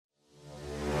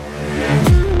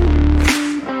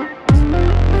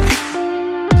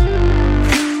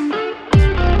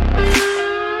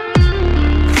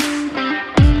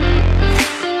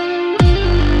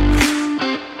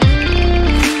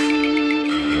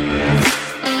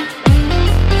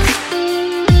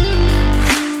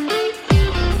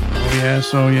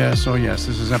This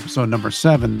is episode number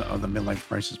 7 of the Midlife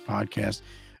Crisis podcast.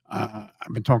 I've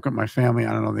been talking with my family.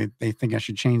 I don't know. They think I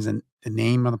should change the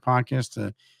name of the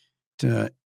podcast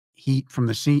to Heat from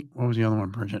the Seat. What was the other one,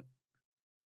 Bridget?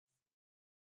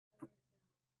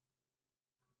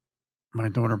 My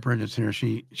daughter Bridget's here.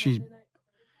 She's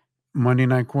Monday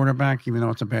Night Quarterback, even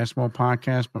though it's a basketball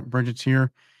podcast. But Bridget's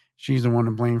here. She's the one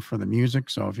to blame for the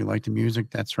music. So if you like the music,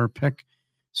 that's her pick.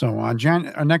 So our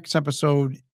next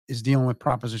episode is dealing with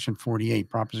Proposition 48.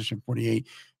 Proposition 48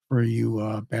 for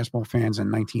you basketball fans in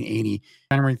 1980.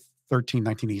 January 13,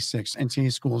 1986,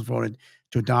 NCAA schools voted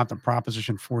to adopt the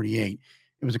Proposition 48.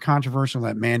 It was a controversial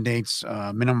that mandates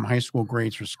minimum high school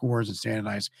grades for scores and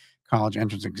standardized college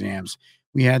entrance exams.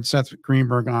 We had Seth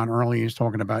Greenberg on earlier. He's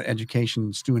talking about education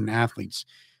and student athletes.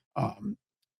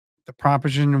 The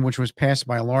proposition, which was passed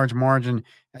by a large margin,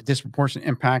 had disproportionate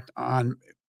impact on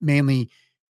mainly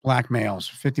black males.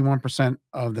 51%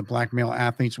 of the black male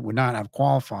athletes would not have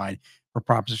qualified for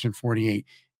Proposition 48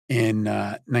 in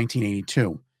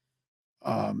 1982.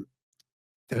 The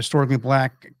historically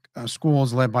black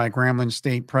schools led by Grambling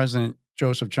State President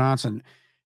Joseph Johnson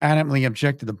adamantly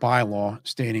objected to the bylaw,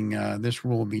 stating this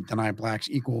rule would be deny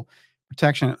blacks equal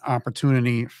protection and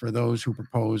opportunity for those who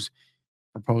propose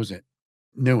it.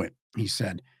 Knew it, he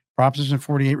said. Proposition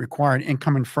 48 required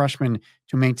incoming freshmen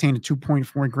to maintain a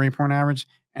 2.4 grade point average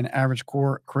and average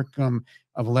core curriculum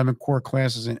of 11 core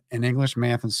classes in English,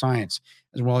 math, and science.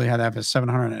 As well, they had to have a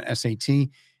 700 in SAT,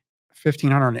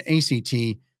 1,500 in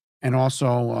ACT, and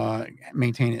also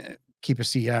keep a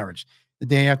C average. The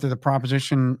day after the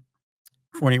Proposition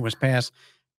 48 was passed,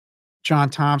 John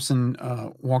Thompson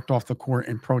walked off the court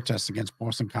in protest against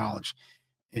Boston College.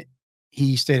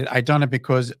 He stated, "I done it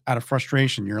because out of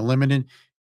frustration, you're limited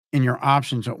in your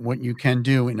options of what you can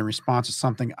do in response to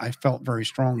something I felt very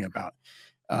strongly about."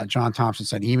 John Thompson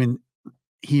said he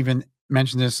even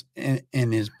mentioned this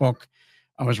in his book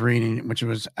I was reading, which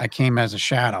was "I Came as a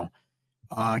Shadow."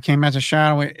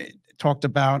 It talked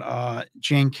about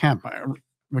Jane Kemp,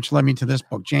 which led me to this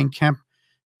book. Jane Kemp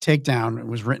Takedown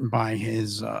was written by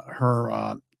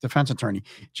her defense attorney.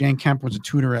 Jane Kemp was a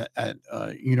tutor at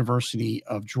University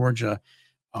of Georgia,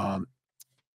 and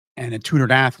it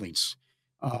tutored athletes.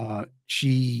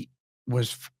 She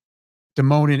was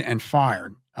demoted and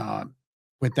fired.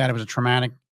 With that, it was a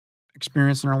traumatic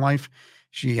experience in her life.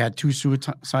 She had 2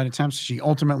 suicide attempts. She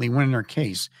ultimately won her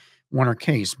case,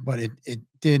 but it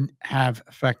did have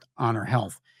effect on her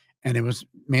health, and it was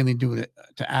mainly due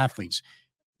to athletes.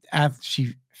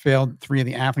 She failed 3 of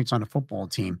the athletes on the football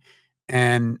team,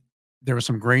 and there was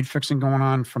some grade fixing going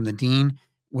on from the dean,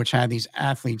 which had these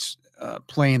athletes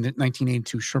play in the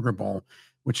 1982 Sugar Bowl,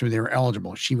 which they were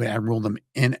eligible. She had ruled them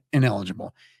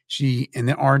ineligible. She, in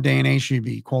our day and age, she'd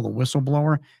be called a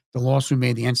whistleblower. The lawsuit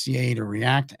made the NCAA to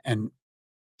react and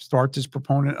start this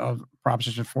proponent of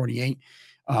Proposition 48.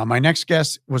 My next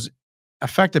guest was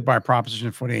affected by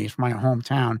Proposition 48. He's from my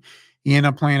hometown. He ended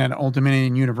up playing at Old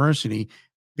Dominion University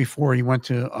before he went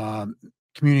to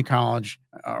community college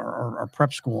or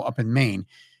prep school up in Maine.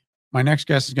 My next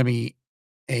guest is going to be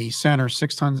a center,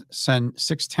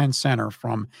 6'10" center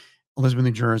from Elizabeth,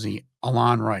 New Jersey,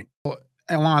 Allon Wright. Well,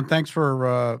 Allon, thanks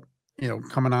for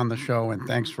coming on the show, and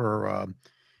thanks for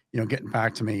getting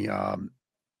back to me.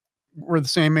 We're the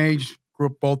same age.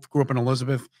 Both grew up in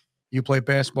Elizabeth. You played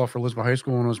basketball for Elizabeth High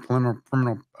School and it was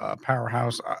criminal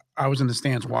powerhouse. I was in the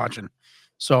stands watching,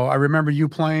 so I remember you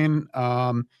playing.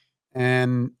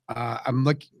 And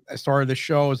I started the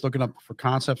show. I was looking up for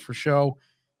concepts for show,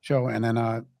 and then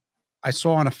I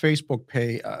saw on a Facebook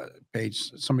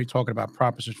page somebody talking about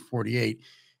Proposition 48,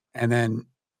 and then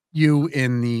you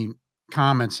in the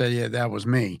comments said, "Yeah, that was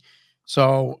me."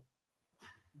 So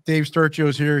Dave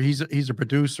Sturchio's here. He's a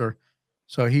producer,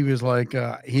 so he was like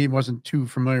he wasn't too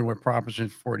familiar with Proposition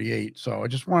 48. So I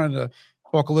just wanted to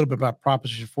talk a little bit about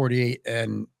Proposition 48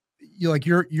 and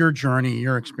your journey,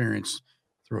 your experience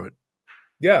through it.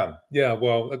 Yeah.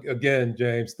 Well, again,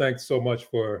 James, thanks so much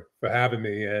for having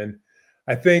me. And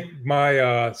I think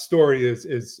my story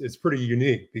is pretty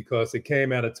unique because it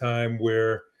came at a time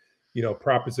where,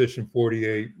 Proposition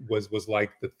 48 was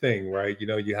like the thing, right?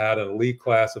 You had an elite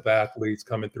class of athletes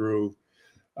coming through,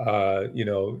 in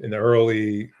the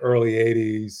early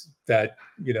 80s that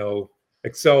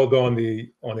excelled on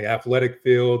the athletic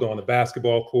field, on the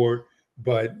basketball court,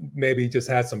 but maybe just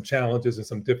had some challenges and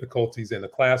some difficulties in the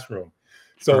classroom.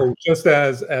 So just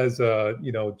as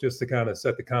just to kind of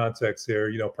set the context here,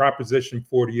 Proposition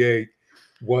 48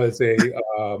 was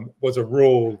a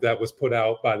rule that was put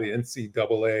out by the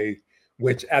NCAA,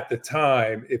 which at the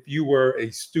time, if you were a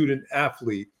student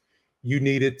athlete, you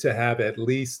needed to have at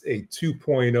least a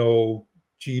 2.0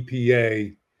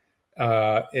 GPA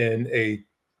in a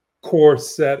core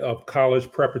set of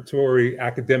college preparatory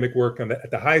academic work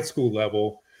at the high school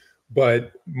level.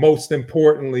 But most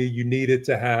importantly, you needed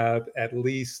to have at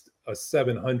least a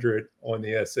 700 on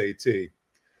the SAT.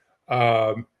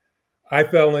 I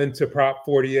fell into Prop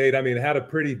 48. I mean, I had a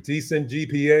pretty decent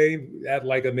GPA at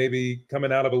like a maybe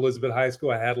coming out of Elizabeth High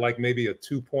School. I had like maybe a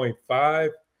 2.5,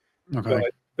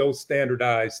 but those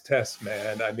standardized tests,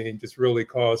 man, I mean, just really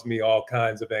caused me all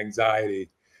kinds of anxiety.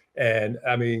 And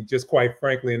I mean, just quite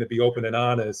frankly, and to be open and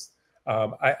honest,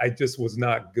 I just was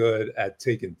not good at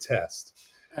taking tests.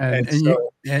 And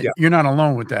you're not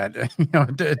alone with that. You know,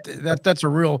 that's a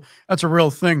real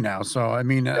thing now. So I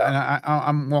mean, and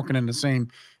I'm walking in the same.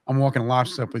 I'm walking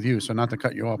lockstep with you. So not to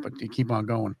cut you off, but you keep on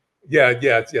going.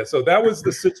 Yeah. So that was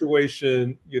the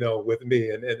situation, you know, with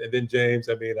me. And then James,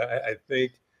 I mean, I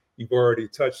think you've already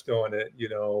touched on it. You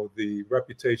know, the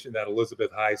reputation that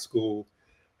Elizabeth High School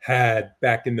had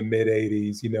back in the mid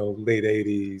 80s, you know, late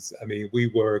 80s. I mean, we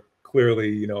were clearly,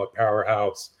 you know, a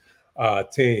powerhouse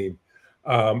team.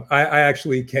 I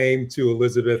actually came to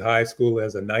Elizabeth High School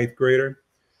as a ninth grader.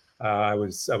 I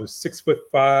was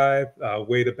 6'5",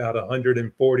 weighed about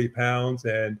 140 pounds,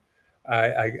 and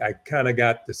I kind of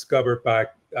got discovered by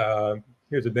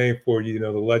here's a name for you, you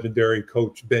know, the legendary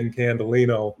coach Ben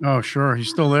Candelino. Oh, sure, he's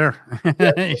still there.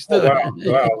 He's still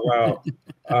wow.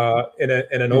 In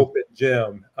an open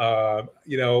gym,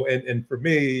 you know, and for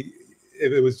me,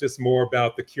 it was just more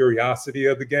about the curiosity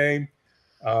of the game.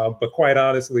 But quite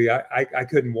honestly, I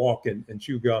couldn't walk and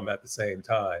chew gum at the same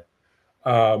time.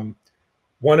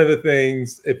 One of the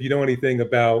things, if you know anything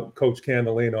about Coach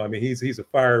Candelino, I mean, he's a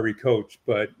fiery coach,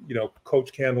 but, you know,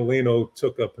 Coach Candelino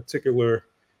took a particular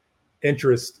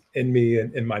interest in me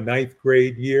in my ninth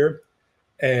grade year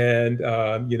and,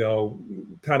 you know,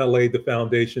 kind of laid the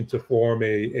foundation to form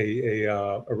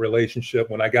a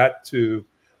relationship. When I got to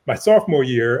my sophomore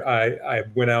year, I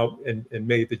went out and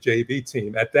made the JV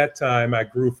team. At that time, I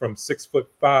grew from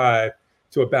 6'5"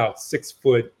 to about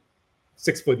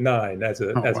 6'9" as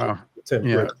a 10th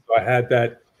grader. So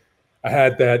I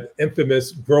had that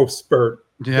infamous growth spurt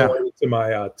going into my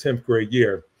 10th grade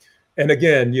year. And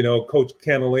again, you know, Coach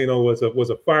Candelino was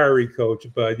a fiery coach,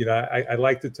 but you know, I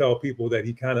like to tell people that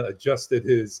he kind of adjusted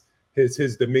his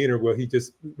demeanor where he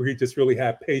just really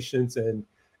had patience and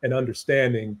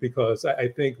understanding, because I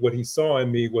think what he saw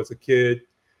in me was a kid,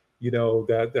 you know,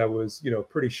 that was, you know,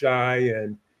 pretty shy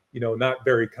and, you know, not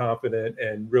very confident,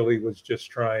 and really was just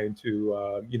trying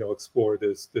to, you know, explore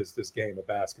this game of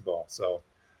basketball. So,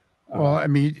 well, I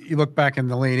mean, you look back in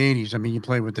the late '80s. I mean, you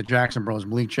played with the Jackson brothers,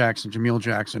 Malik Jackson, Jameel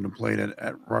Jackson, who played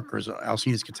at Rutgers,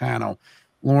 Alcides Catano,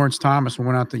 Lawrence Thomas, who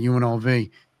went out to UNLV,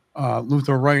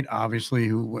 Luther Wright, obviously,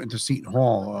 who went to Seton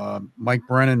Hall, Mike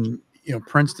Brennan, you know,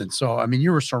 Princeton. So, I mean,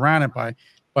 you were surrounded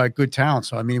by good talent.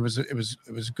 So, I mean, it was a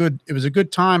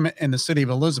good time in the city of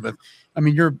Elizabeth. I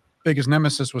mean, your biggest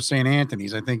nemesis was St.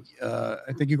 Anthony's. I think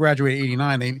you graduated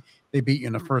 '89. They beat you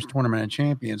in the first tournament of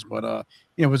champions, but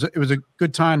you know, it was a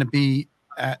good time to be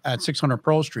at 600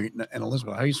 Pearl Street in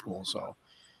Elizabeth High School. So,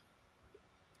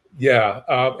 yeah,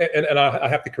 and I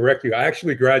have to correct you. I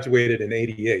actually graduated in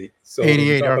 '88. So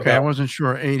 '88. Okay, I wasn't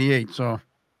sure. '88. So,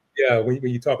 yeah, when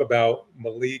you talk about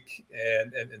Malik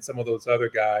and some of those other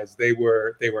guys, they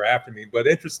were after me. But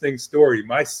interesting story.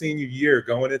 My senior year,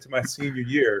 going into my senior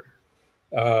year,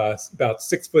 about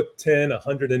 6'10",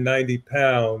 190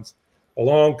 pounds.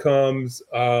 Along comes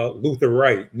Luther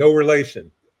Wright, no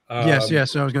relation.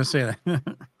 Yes, I was going to say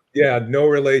that. Yeah, no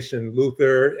relation.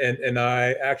 Luther and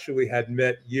I actually had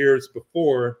met years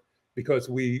before, because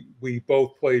we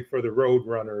both played for the Road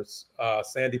Runners.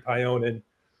 Sandy Pionen,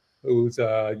 who's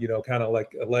you know, kind of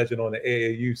like a legend on the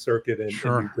AAU circuit in New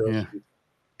Jersey. Yeah.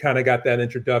 Kind of got that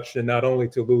introduction not only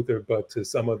to Luther, but to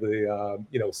some of the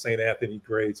you know, St. Anthony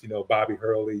greats, you know, Bobby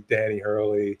Hurley, Danny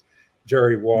Hurley,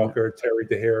 Jerry Walker, Terry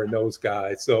DeHare, and those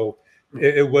guys. So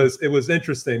it was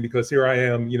interesting, because here I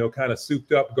am, you know, kind of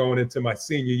souped up going into my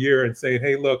senior year and saying,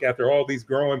 hey, look, after all these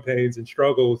growing pains and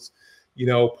struggles, you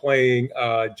know, playing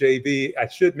JV. I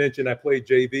should mention I played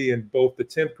JV in both the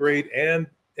 10th grade and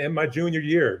my junior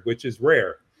year, which is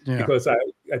rare. Yeah. Because I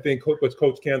think what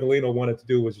Coach Candelino wanted to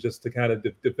do was just to kind of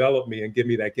develop me and give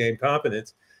me that game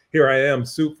confidence. Here I am,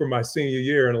 soup for my senior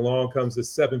year, and along comes a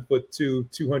 7'2",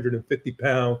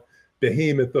 250-pound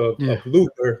behemoth of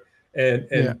Luther,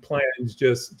 and plans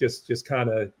just kind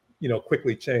of, you know,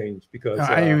 quickly changed, because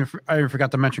I even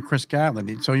forgot to mention Chris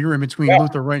Gatlin. So you're in between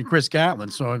Luther Wright and Chris Gatlin.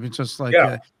 So it's just like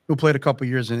who played a couple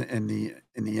years in the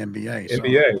NBA.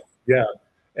 NBA, yeah.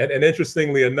 And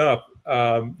interestingly enough,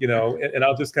 you know, and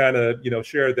I'll just kind of, you know,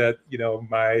 share that, you know,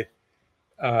 my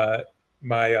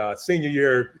my senior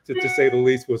year, to say the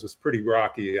least, was pretty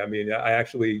rocky. I mean, I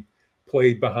actually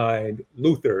played behind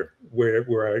Luther, where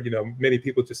many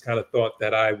people just kind of thought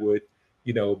that I would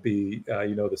be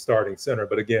the starting center.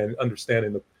 But again,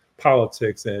 understanding the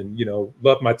politics and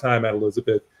loved my time at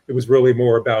Elizabeth, it was really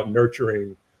more about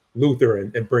nurturing Luther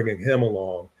and bringing him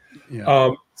along.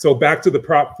 Yeah. So back to the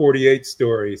Prop 48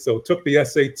 story. So took the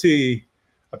SAT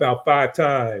about 5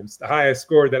 times. The highest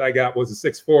score that I got was a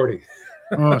 640.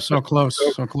 Oh, so close,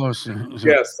 So, so close.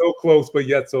 yeah, so close, but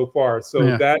yet so far. So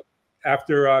Yeah. that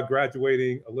after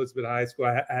graduating Elizabeth High School,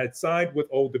 I had signed with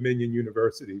Old Dominion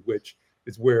University, which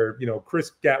is where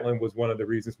Chris Gatlin was one of the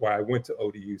reasons why I went to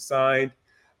ODU. Signed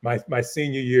my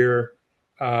senior year,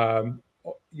 with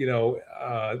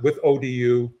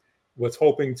ODU. Was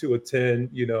hoping to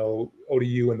attend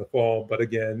ODU in the fall, but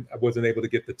again, I wasn't able to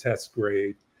get the test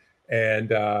grade, and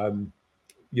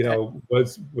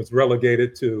was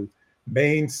relegated to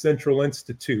Maine Central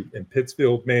Institute in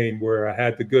Pittsfield, Maine, where I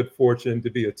had the good fortune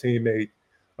to be a teammate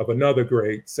of another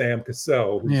great, Sam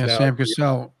Cassell. Yeah, Sam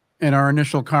Cassell. In our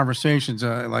initial conversations,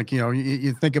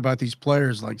 you think about these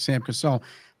players like Sam Cassell,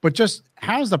 but just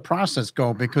how's the process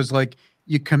go? Because like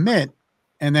you commit,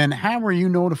 and then how are you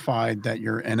notified that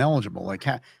you're ineligible? Like,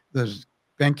 does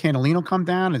Ben Candelino come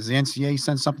down? Does the NCAA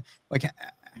send something? Like,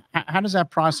 how does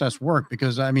that process work?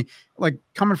 Because I mean, like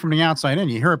coming from the outside in,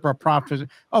 you hear about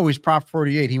he's Prop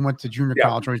 48. He went to junior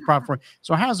college, or he's Prop 40.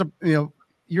 So how's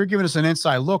you're giving us an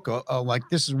inside look, like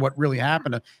this is what really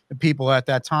happened to the people at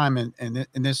that time in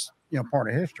this part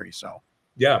of history. So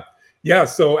yeah.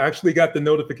 So actually got the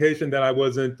notification that I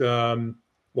wasn't.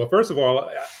 Well, first of all,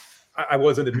 I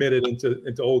wasn't admitted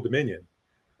into Old Dominion,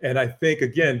 and I think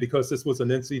again because this was an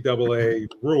NCAA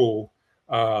rule,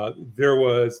 there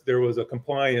was a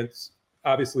compliance.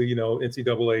 Obviously,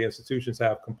 NCAA institutions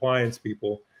have compliance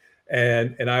people,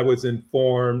 and I was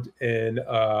informed in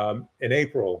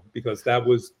April because that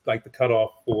was like the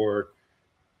cutoff for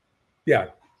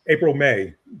April,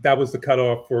 May. That was the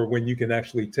cutoff for when you can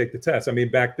actually take the test. I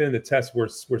mean, back then the tests were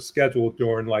scheduled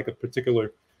during like a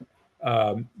particular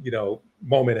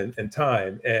moment in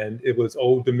time, and it was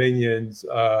Old Dominion's.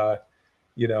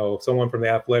 Someone from the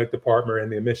athletic department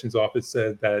and the admissions office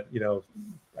said that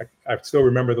I still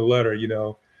remember the letter.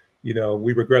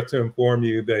 We regret to inform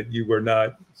you that you were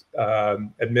not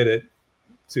admitted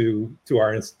to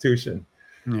our institution.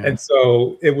 Yeah. And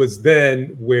so it was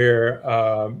then where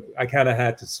I kind of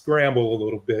had to scramble a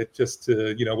little bit just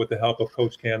to, with the help of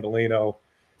Coach Candelino,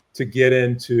 to get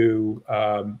into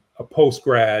a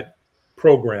post-grad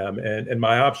program. And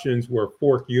my options were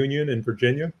Fork Union in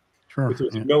Virginia, which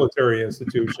was a military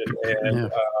institution,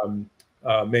 and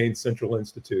Maine Central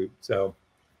Institute. So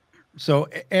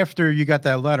after you got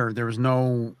that letter, there was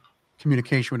no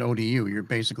communication with ODU. You're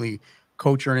basically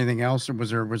coach or anything else. Or was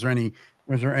there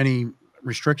any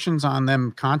restrictions on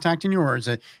them contacting you, or is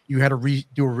it you had to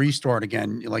do a restart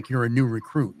again? Like you're a new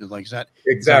recruit. Like is that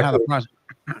how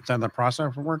the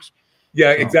process works?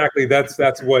 Yeah, so. Exactly. That's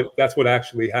what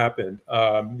actually happened.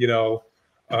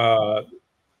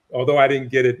 Although I didn't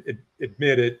get it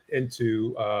admitted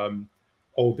into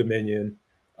Old Dominion,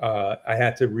 I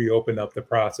had to reopen up the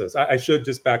process. I should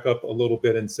just back up a little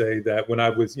bit and say that when I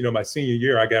was, my senior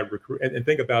year, I got recruited. And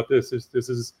think about this: this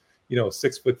is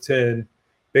 6'10",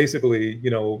 basically,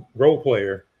 role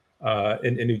player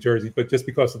in New Jersey. But just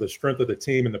because of the strength of the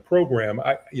team and the program,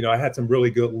 I had some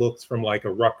really good looks from like a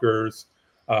Rutgers,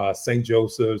 St.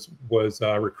 Joseph's was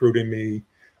recruiting me.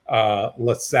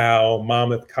 LaSalle,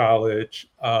 Monmouth College,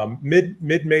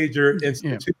 mid-major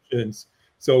institutions.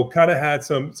 So kind of had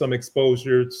some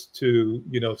exposures to,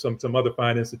 some other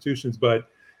fine institutions. But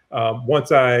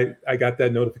once I got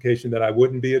that notification that I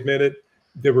wouldn't be admitted,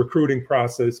 the recruiting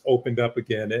process opened up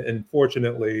again. And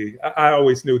fortunately, I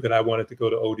always knew that I wanted to go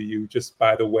to ODU just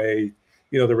by the way,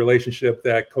 the relationship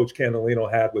that Coach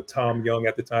Candelino had with Tom Young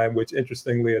at the time, which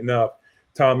interestingly enough,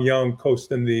 Tom Young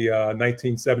coached in the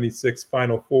 1976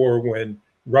 Final Four when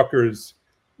Rutgers,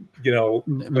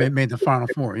 made the Final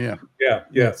Four. Yeah.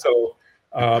 So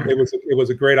it was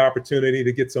a great opportunity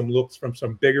to get some looks from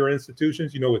some bigger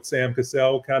institutions. With Sam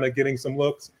Cassell kind of getting some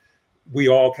looks, we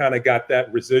all kind of got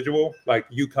that residual, like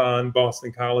UConn,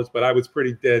 Boston College. But I was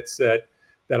pretty dead set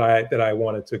that I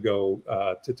wanted to go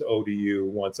to ODU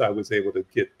once I was able to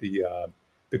get the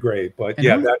grade. But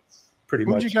that's. Pretty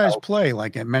much. Who did you guys play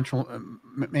like at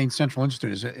Maine Central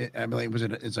Institute? Is it? I mean,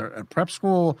 is it a prep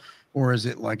school or is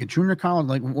it like a junior college?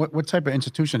 Like what type of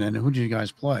institution? And who did you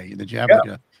guys play? Did you have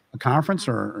like a conference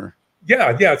or?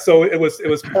 Yeah. So it was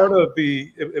part of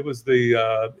the. It was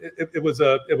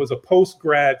a post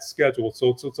grad schedule.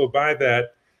 So by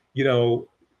that,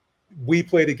 we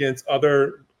played against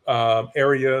other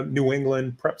area New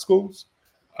England prep schools.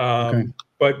 Okay.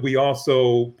 But we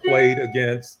also played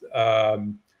against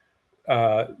the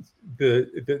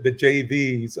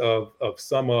JVs of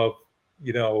some of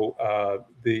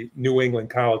the New England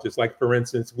colleges. Like for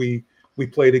instance, we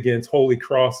played against Holy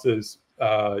Cross's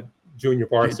junior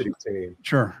varsity team.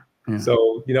 Sure. Yeah.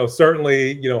 So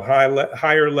certainly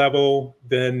higher level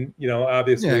than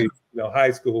obviously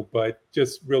high school, but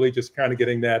just kind of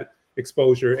getting that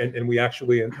exposure, and we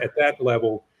actually at that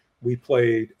level we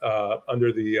played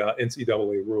under the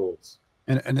NCAA rules.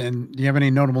 And then, do you have any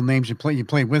notable names you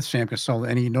played with Sam Cassell?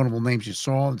 Any notable names you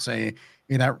saw and say,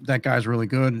 hey, that guy's really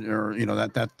good, or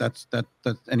that's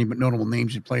any notable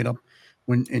names you played up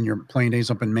when in your playing days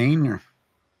up in Maine? Or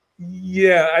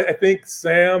yeah, I think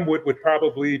Sam would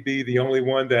probably be the only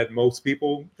one that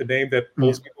the name that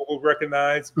most people will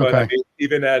recognize. But I mean,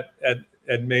 even at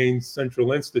Maine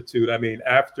Central Institute, I mean,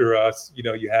 after us,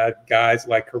 you had guys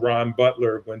like Karan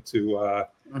Butler went to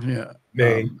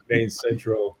Maine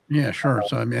Central. Yeah, sure.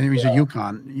 So I mean, he was a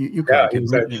UConn kid. He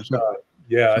was at UConn.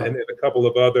 Yeah, so. And a couple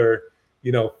of other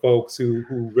folks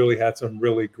who really had some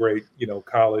really great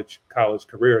college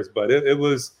careers. But it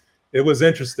was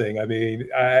interesting. I mean,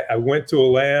 I went to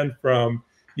Allon from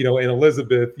in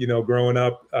Elizabeth, growing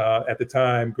up at the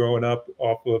time, growing up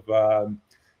off of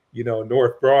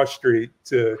North Broad Street,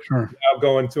 to now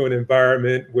going to an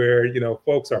environment where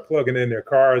folks are plugging in their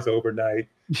cars overnight.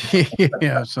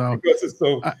 Yeah, so because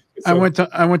I went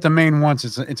to Maine once.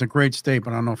 It's a great state,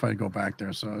 but I don't know if I'd go back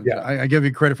there. So yeah, I give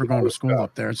you credit for going to school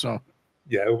up there. So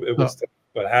yeah, it was tough,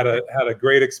 but had a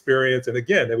great experience. And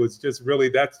again, it was just really,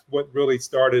 that's what really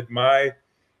started my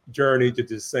journey to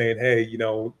just saying, hey,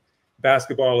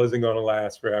 basketball isn't going to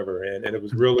last forever. And it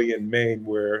was really in Maine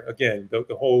where, again,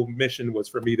 the whole mission was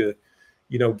for me to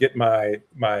get my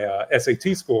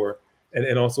SAT score.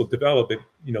 And also develop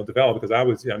because I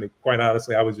was, quite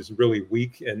honestly, I was just really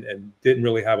weak and didn't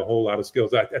really have a whole lot of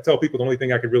skills. I tell people the only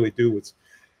thing I could really do was,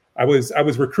 I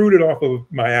was recruited off of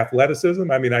my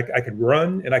athleticism. I mean, I could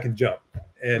run and I can jump,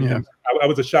 and I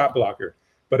was a shot blocker.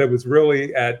 But it was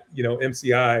really at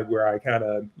MCI where I kind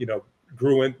of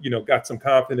grew in, got some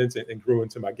confidence and grew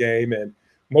into my game, and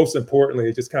most importantly,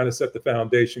 it just kind of set the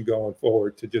foundation going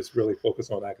forward to just really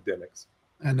focus on academics.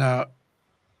 And I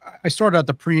started out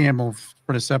the preamble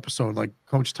for this episode, like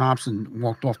Coach Thompson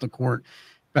walked off the court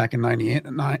back in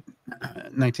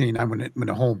 1989 when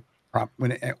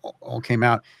it all came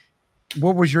out.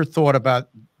 What was your thought about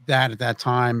that at that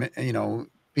time?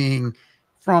 Being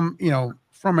from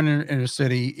an inner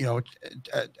city,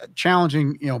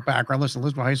 challenging, background. Listen,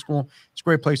 Elizabeth High School, it's a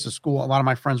great place to school. A lot of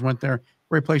my friends went there.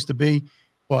 Great place to be.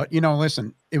 But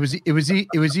listen, it was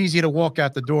easy to walk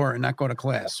out the door and not go to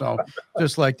class. So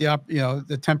just like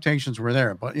the temptations were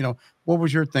there. But what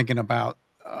was your thinking about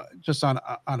just on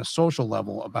a social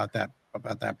level about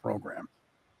that program?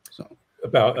 So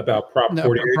about Prop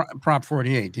 48. Prop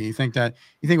 48. Do you think it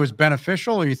was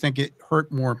beneficial, or you think it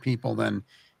hurt more people than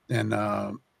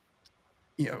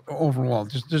overall?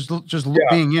 Just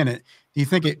being in it. Do you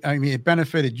think it? I mean, it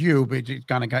benefited you, but it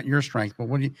kind of got your strength. But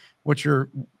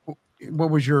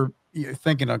what was your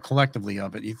thinking collectively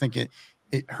of it? You think it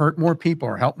hurt more people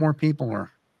or helped more people,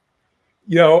 or?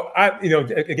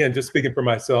 Again, just speaking for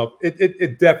myself,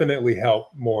 it definitely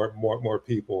helped more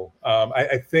people.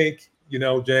 I think,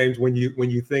 James, when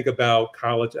you think about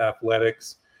college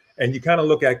athletics and you kind of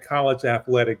look at college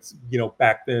athletics,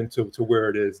 back then to where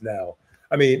it is now.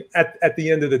 I mean, at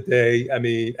the end of the day, I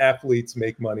mean, athletes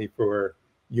make money for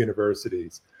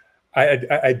universities.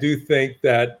 I do think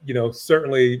that,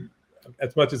 certainly,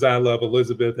 as much as I love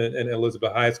Elizabeth and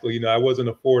Elizabeth High School, I wasn't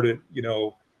afforded,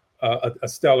 a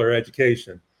stellar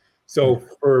education. So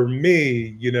for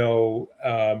me,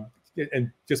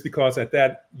 and just because at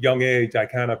that young age, I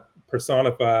kind of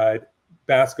personified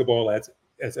basketball as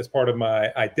part of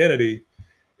my identity,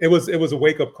 it was a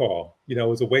wake-up call. It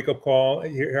was a wake-up call.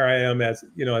 Here I am as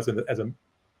a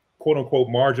quote unquote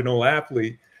marginal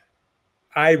athlete.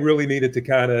 I really needed to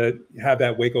kind of have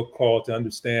that wake-up call to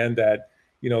understand that,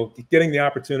 getting the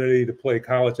opportunity to play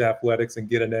college athletics and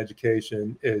get an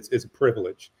education is a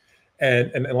privilege.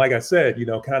 And like I said,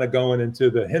 kind of going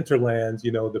into the hinterlands,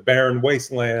 the barren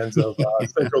wastelands of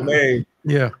Central Maine.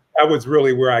 Yeah, that was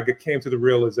really where I came to the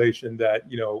realization that,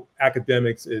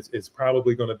 academics is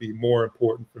probably going to be more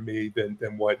important for me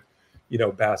than what,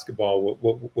 basketball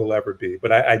will ever be.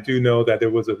 But I do know that there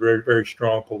was a very, very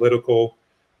strong political,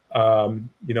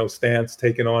 stance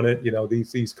taken on it.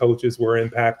 These coaches were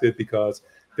impacted because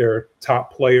their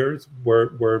top players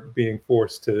were being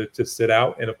forced to sit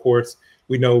out. And of course,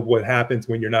 we know what happens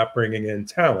when you're not bringing in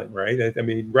talent, right? I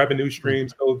mean, revenue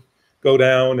streams go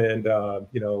down, and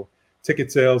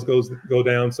ticket sales go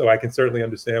down. So I can certainly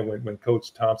understand when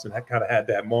Coach Thompson kind of had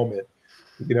that moment,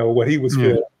 what he was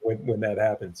feeling when that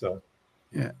happened. So.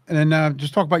 Yeah, and then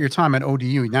just talk about your time at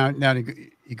ODU. Now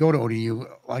you go to ODU.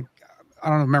 Like, I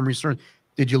don't know, memory serves.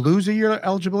 Did you lose a year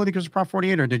eligibility because of Prop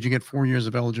 48, or did you get 4 years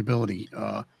of eligibility?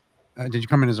 Did you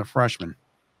come in as a freshman?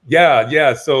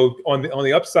 Yeah. So on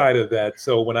the upside of that,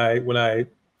 so when I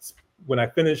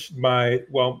finished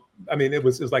it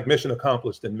was like mission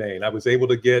accomplished in Maine. I was able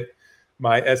to get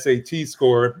my SAT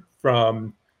score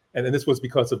from, and this was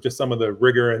because of just some of the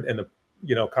rigor and the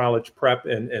college prep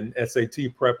and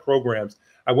SAT prep programs.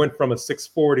 I went from a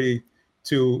 640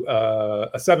 to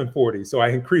a 740. So I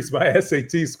increased my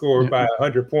SAT score by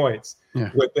 100 points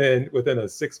within a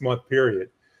 6-month period.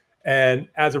 And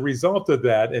as a result of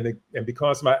that, and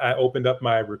because I opened up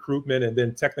my recruitment, and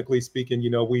then technically speaking,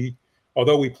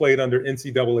 although we played under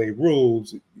NCAA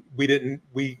rules,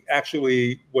 we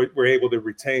actually were able to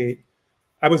retain.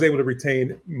 I was able to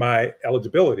retain my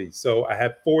eligibility. So I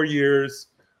had 4 years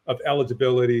of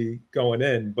eligibility going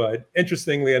in. But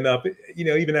interestingly enough,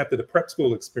 even after the prep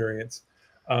school experience,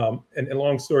 and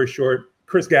long story short,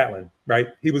 Chris Gatlin, right?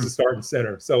 He was a starting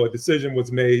center. So a decision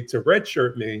was made to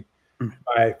redshirt me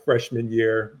my freshman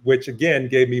year, which again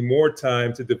gave me more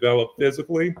time to develop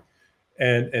physically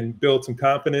and build some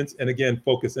confidence, and again,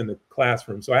 focus in the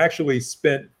classroom. So I actually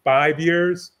spent 5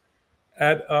 years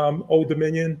at Old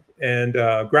Dominion and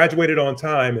graduated on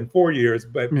time in 4 years,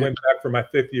 but went back for my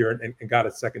 5th year and got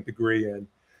a second degree. And,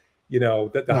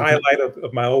 the highlight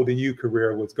of my ODU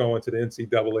career was going to the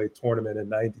NCAA tournament in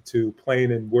 '92,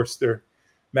 playing in Worcester,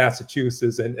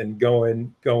 Massachusetts, and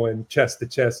going chest to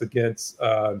chest against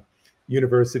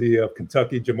University of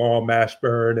Kentucky, Jamal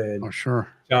Mashburn and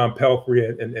John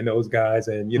Pelfrey and those guys.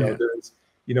 And, there's,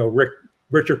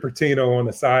 Richard Pitino on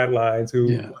the sidelines,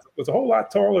 who was a whole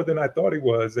lot taller than I thought he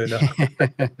was in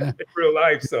real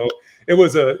life. So it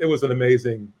was an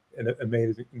amazing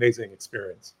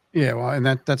experience. Yeah, well, and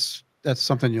that's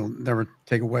something you'll never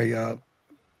take away,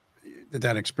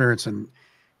 that experience. And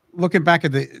looking back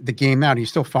at the game now, do you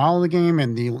still follow the game,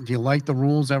 and do you like the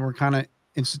rules that were kind of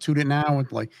instituted now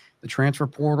with like the transfer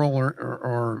portal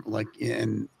or like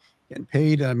in getting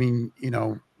paid? I mean,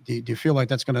 do you feel like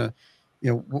that's gonna,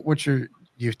 do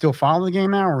you still follow the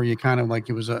game now, or are you kind of like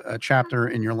it was a chapter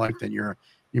in your life that you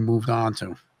moved on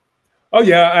to? Oh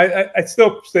yeah, I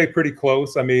still stay pretty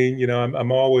close. I mean,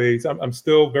 I'm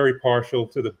still very partial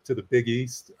to the Big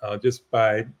East, just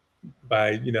by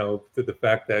to the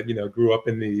fact that grew up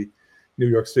in the New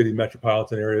York City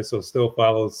metropolitan area, so still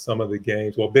follows some of the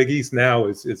games. Well, Big East now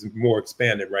is more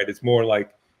expanded, right? It's more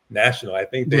like national. I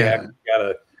think they actually got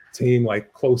a team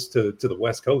like close to the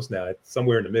West Coast now,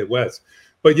 somewhere in the Midwest.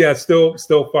 But yeah, still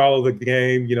follow the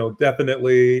game.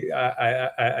 Definitely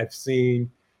I've seen,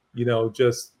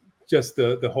 just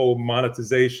the whole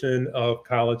monetization of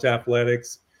college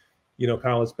athletics,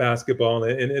 college basketball,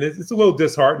 and it's a little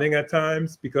disheartening at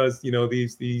times, because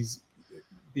these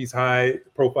high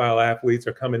profile athletes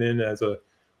are coming in as a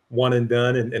one and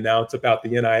done, and now it's about the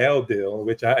NIL deal,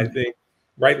 which I think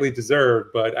rightly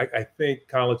deserved. But I think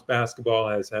college basketball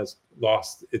has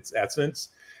lost its essence.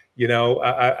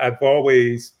 I've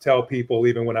always tell people,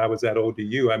 even when I was at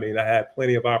ODU, I mean, I had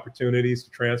plenty of opportunities to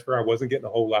transfer. I wasn't getting a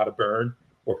whole lot of burn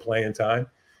or playing time,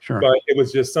 but it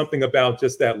was just something about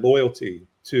just that loyalty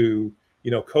to,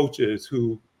 coaches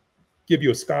who give you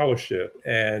a scholarship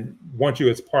and want you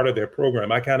as part of their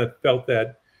program. I kind of felt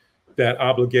that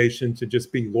obligation to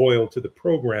just be loyal to the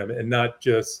program and not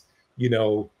just,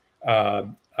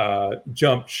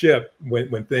 jump ship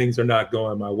when things are not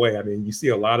going my way. I mean, you see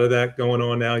a lot of that going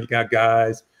on now. You got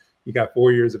guys, you got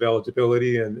 4 years of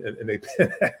eligibility, and they've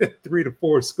been at 3 to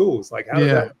 4 schools. Like, how did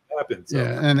that happen? So,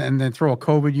 and then throw a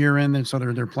COVID year in, and so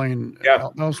they're playing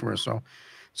elsewhere.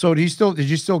 So did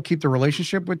you still keep the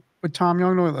relationship with Tom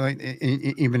Young, like,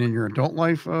 even in your adult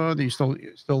life? Do you still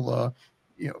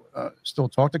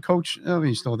talk to Coach? Do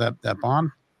you still have that bond?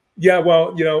 Yeah,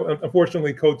 well,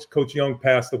 unfortunately, Coach Young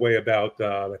passed away about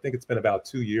I think it's been about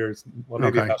 2 years, well,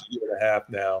 maybe about a year and a half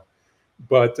now.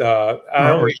 But I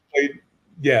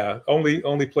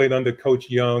only played under Coach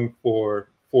Young for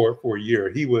a year.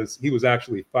 He was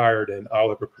actually fired, and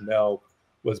Oliver Purnell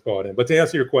was brought in. But to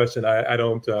answer your question, I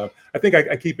don't. I think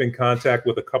I keep in contact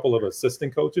with a couple of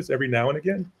assistant coaches every now and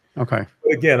again. Okay.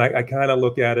 But again, I kind of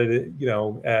look at it,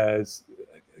 as,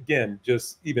 again,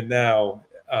 just even now.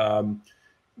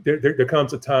 There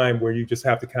comes a time where you just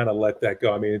have to kind of let that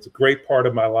go. I mean, it's a great part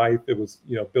of my life. It was,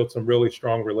 built some really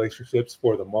strong relationships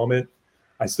for the moment.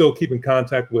 I still keep in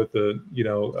contact with a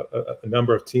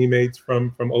number of teammates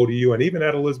from ODU, and even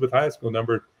at Elizabeth High School, a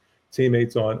number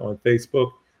teammates on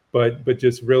Facebook, but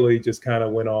just really just kind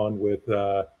of went on with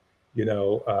you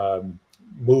know,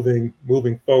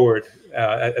 moving forward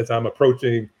as I'm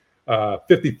approaching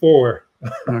 54.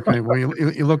 Okay, well,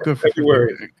 you look good for 50.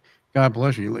 February. God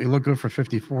bless you. You look good for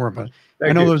 54. But Thank you.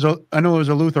 I know there's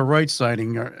a Luther Wright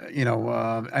sighting.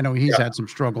 I know he's Yeah, had some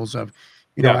struggles of,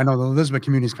 yeah, I know the Elizabeth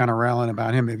community is kind of rallying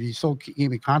about him. Have you still keep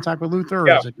in contact with Luther, or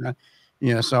yeah, is it?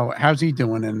 Yeah. So how's he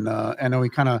doing? And I know he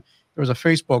kind of there was a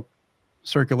Facebook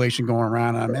circulation going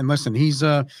around. And listen, he's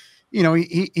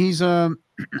he's a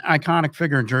iconic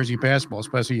figure in Jersey basketball,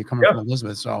 especially you coming yeah. from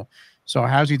Elizabeth. So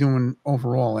how's he doing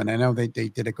overall? And I know they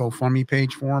did a GoFundMe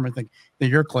page for him. I think that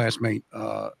your classmate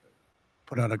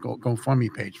put out a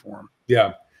GoFundMe page for him.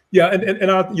 Yeah, yeah,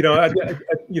 and I,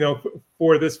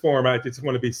 for this forum, I just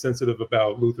want to be sensitive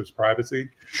about Luther's privacy.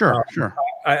 Sure, sure.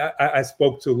 I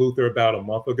spoke to Luther about a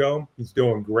month ago. He's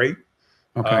doing great.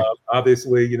 Okay.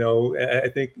 Obviously, I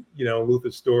think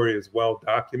Luther's story is well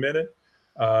documented.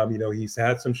 He's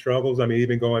had some struggles. I mean,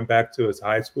 even going back to his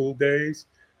high school days,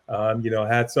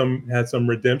 had some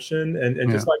redemption, and Yeah.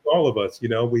 just like all of us,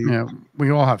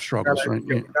 we all have struggles, right?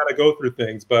 we kind of go through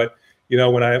things, but.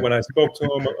 When I spoke to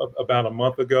him about a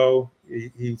month ago,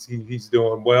 he's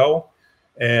doing well,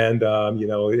 and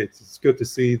it's good to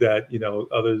see that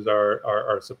others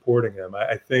are supporting him.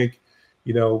 I think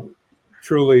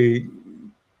truly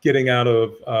getting out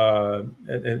of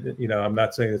and I'm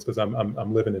not saying this because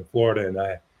I'm living in Florida and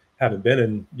I haven't been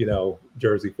in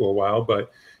Jersey for a while,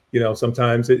 but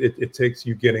sometimes it takes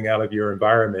you getting out of your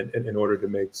environment in order to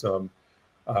make some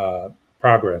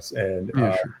progress. And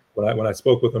Yeah, sure. when I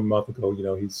spoke with him a month ago,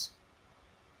 he's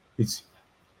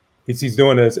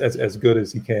doing as good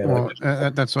as he can. Well,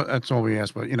 that's all we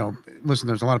ask. But listen,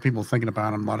 there's a lot of people thinking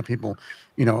about him. A lot of people,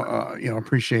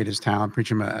 appreciate his talent,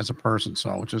 appreciate him as a person.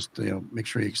 So just make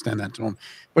sure you extend that to him.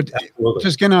 But Absolutely.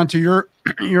 just getting on to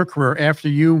your career after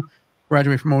you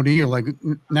graduate from ODU, like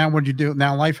now what did you do?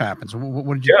 Now life happens.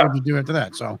 What did you do after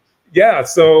that? So. Yeah,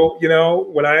 so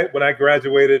when I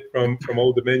graduated from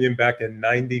Old Dominion back in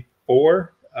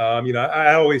 '94,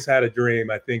 I always had a dream.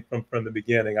 I think from the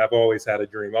beginning, I've always had a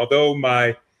dream. Although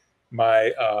my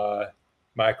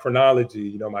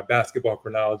chronology, my basketball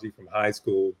chronology from high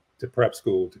school to prep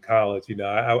school to college,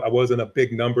 I wasn't a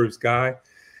big numbers guy,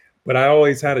 but I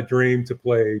always had a dream to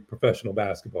play professional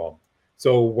basketball.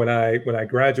 So when I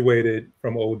graduated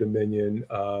from Old Dominion,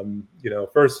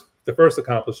 the first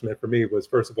accomplishment for me was,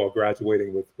 first of all,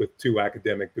 graduating with 2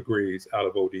 academic degrees out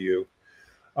of ODU.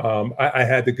 I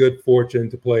had the good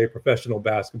fortune to play professional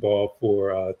basketball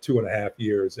for 2.5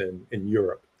 years in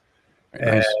Europe.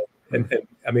 Nice. And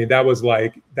I mean, that was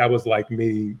like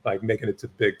me, like making it to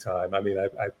the big time. I mean,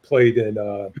 I played in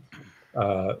a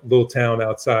little town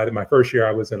outside. My first year,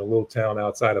 I was in a little town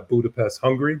outside of Budapest,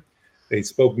 Hungary. They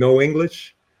spoke no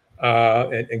English.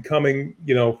 And coming,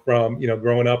 from,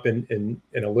 growing up in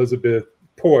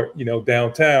Elizabethport,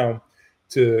 downtown,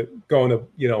 to going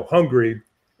to, Hungary,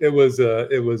 it was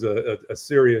a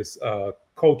serious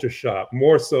culture shock,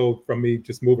 more so from me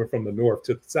just moving from the north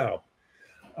to the south.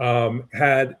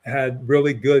 Had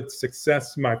really good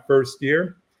success my first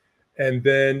year, and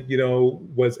then,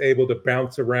 was able to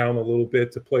bounce around a little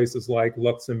bit to places like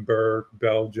Luxembourg,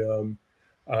 Belgium,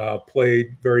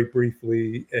 played very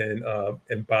briefly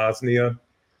in Bosnia.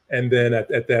 And then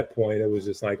at that point, it was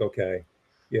just like, okay,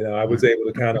 I was able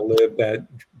to kind of live that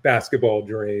basketball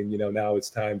dream. Now it's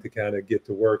time to kind of get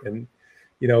to work. And,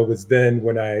 it was then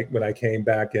when I came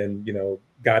back and,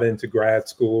 got into grad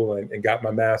school and got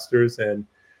my master's and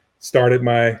started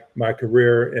my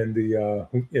career in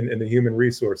the human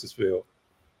resources field.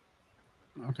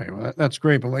 Okay, well that's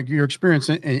great. But like your experience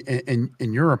in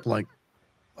Europe, like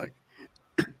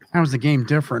how is the game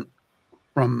different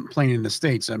from playing in the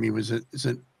States? I mean, is it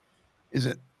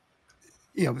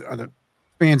are the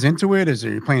fans into it? Is it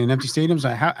you're playing in empty stadiums?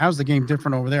 How's the game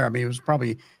different over there? I mean, it was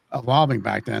probably evolving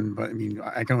back then, but I mean,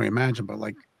 I can only imagine. But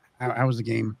like, how was the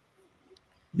game?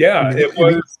 Yeah,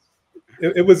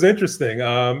 it was interesting.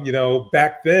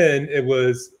 Back then it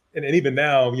was, and even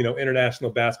now,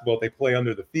 international basketball, they play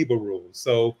under the FIBA rules.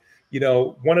 So,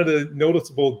 one of the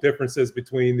noticeable differences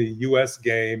between the U.S.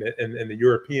 game and the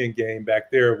European game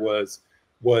back there was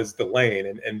the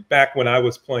lane. And back when I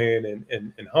was playing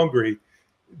in Hungary,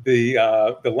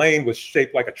 the lane was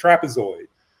shaped like a trapezoid.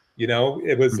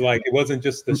 It was like, it wasn't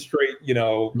just a straight,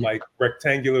 like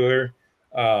rectangular,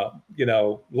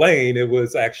 lane. It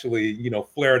was actually,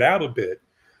 flared out a bit.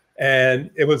 And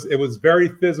it was very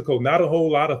physical, not a whole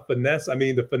lot of finesse. I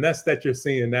mean, the finesse that you're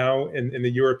seeing now in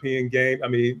the European game, I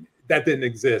mean, that didn't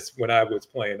exist when I was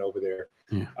playing over there.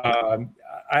 Yeah.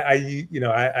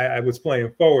 I was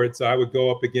playing forward, so I would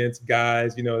go up against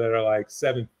guys, that are like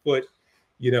 7 foot,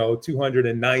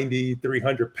 290,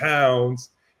 300 pounds.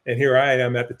 And here I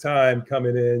am at the time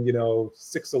coming in,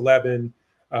 6'11",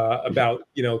 about,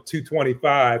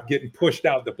 225, getting pushed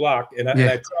out the block. And I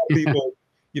tell people,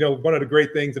 one of the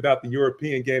great things about the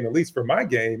European game, at least for my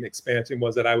game expansion,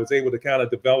 was that I was able to kind of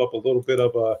develop a little bit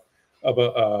of a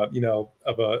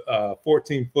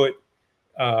 14-foot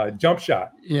jump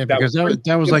shot. Yeah, because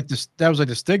that was like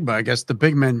the stigma. I guess the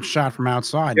big men shot from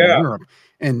outside in Yeah. Europe,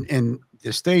 and in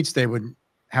the States they would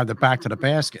have the back to the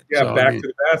basket. Yeah, So, back to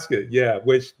the basket. Yeah,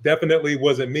 which definitely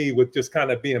wasn't me, with just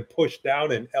kind of being pushed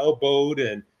down and elbowed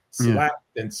and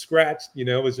slapped and scratched.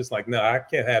 It was just like, no, I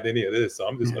can't have any of this. So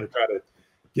I'm just going to try to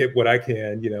get what I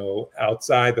can,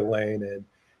 outside the lane, and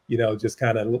just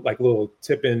kind of like little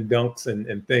tip-in dunks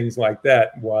and things like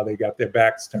that while they got their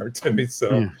backs turned to me.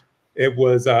 So it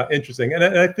was interesting. And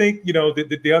I think,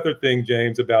 the other thing,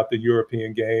 James, about the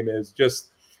European game is just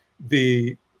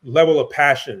the level of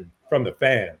passion from the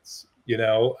fans.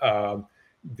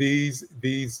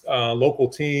 These local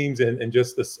teams and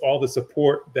just all the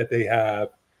support that they have,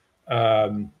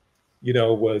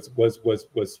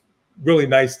 was really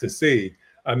nice to see.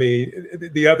 I mean,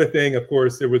 the other thing, of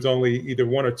course, there was only either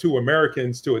one or two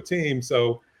Americans to a team,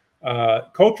 so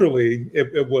culturally,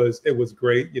 it was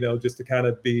great, just to kind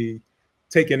of be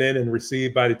taken in and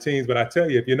received by the teams. But I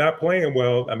tell you, if you're not playing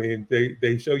well, I mean,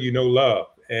 they show you no love.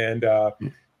 And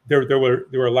there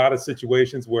were a lot of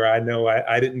situations where I know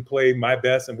I didn't play my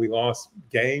best, and we lost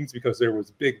games because there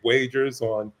was big wagers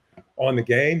on the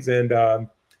games. And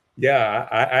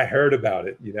I heard about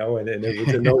it, and it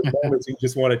was in those moments you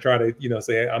just want to try to,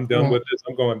 say, I'm done with this,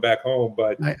 I'm going back home.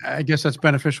 But I guess that's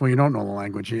beneficial when you don't know the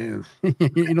language. They're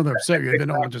upset you, they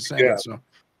know what to say.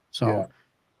 So.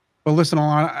 But listen,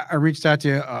 Allon, I reached out to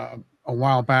you a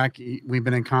while back. We've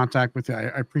been in contact with you.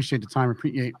 I appreciate the time.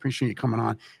 Appreciate you coming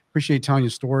on. Appreciate you telling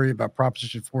your story about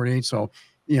Proposition 48. So,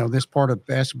 this part of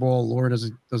basketball lore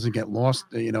doesn't get lost,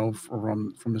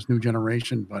 from this new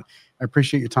generation. But I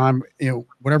appreciate your time.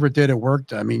 Whatever it did, it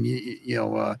worked. I mean,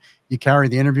 you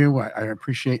carried the interview. I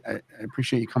appreciate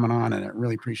you coming on, and I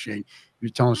really appreciate you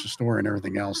telling us your story and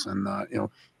everything else. And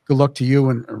good luck to you,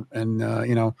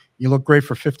 and you look great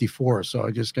for 54. So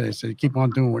I just gotta say, keep on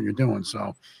doing what you're doing.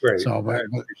 So great. So, I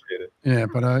appreciate it. Yeah,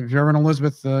 but if you're ever in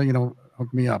Elizabeth,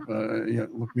 hook me up.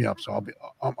 Look me up. So I'll be.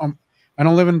 I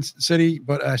don't live in the city,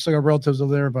 but I still got relatives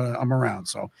over there. But I'm around.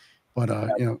 So, but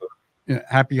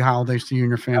happy holidays to you and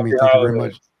your family. Thank you very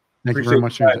much. Thank you very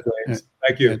much.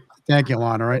 Thank you. Thank you,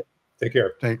 Allon. All right. Take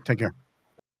care. Take care.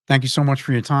 Thank you so much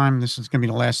for your time. This is going to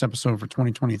be the last episode for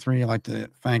 2023. I'd like to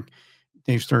thank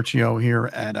Dave Sturcio here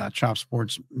at Chop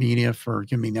Sports Media for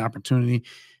giving me the opportunity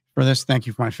for this. Thank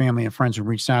you for my family and friends who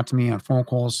reached out to me on phone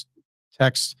calls,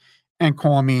 texts, and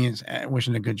calling me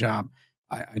wishing a good job.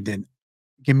 I did.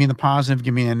 Give me the positive,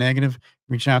 give me the negative.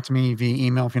 Reach out to me via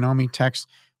email if you know me, text.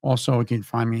 Also, you can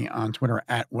find me on Twitter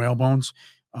at Whalebones.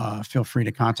 Feel free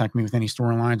to contact me with any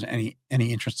storylines,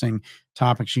 any interesting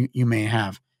topics you may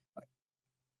have.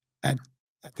 At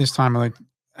this time, I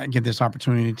give this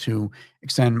opportunity to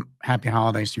extend happy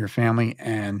holidays to your family,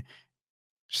 and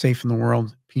safe in the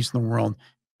world, peace in the world,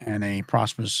 and a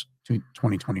prosperous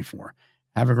 2024.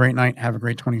 Have a great night. Have a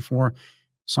great 24.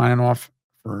 Signing off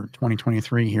for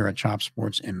 2023 here at Chop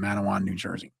Sports in Manawha, New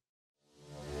Jersey.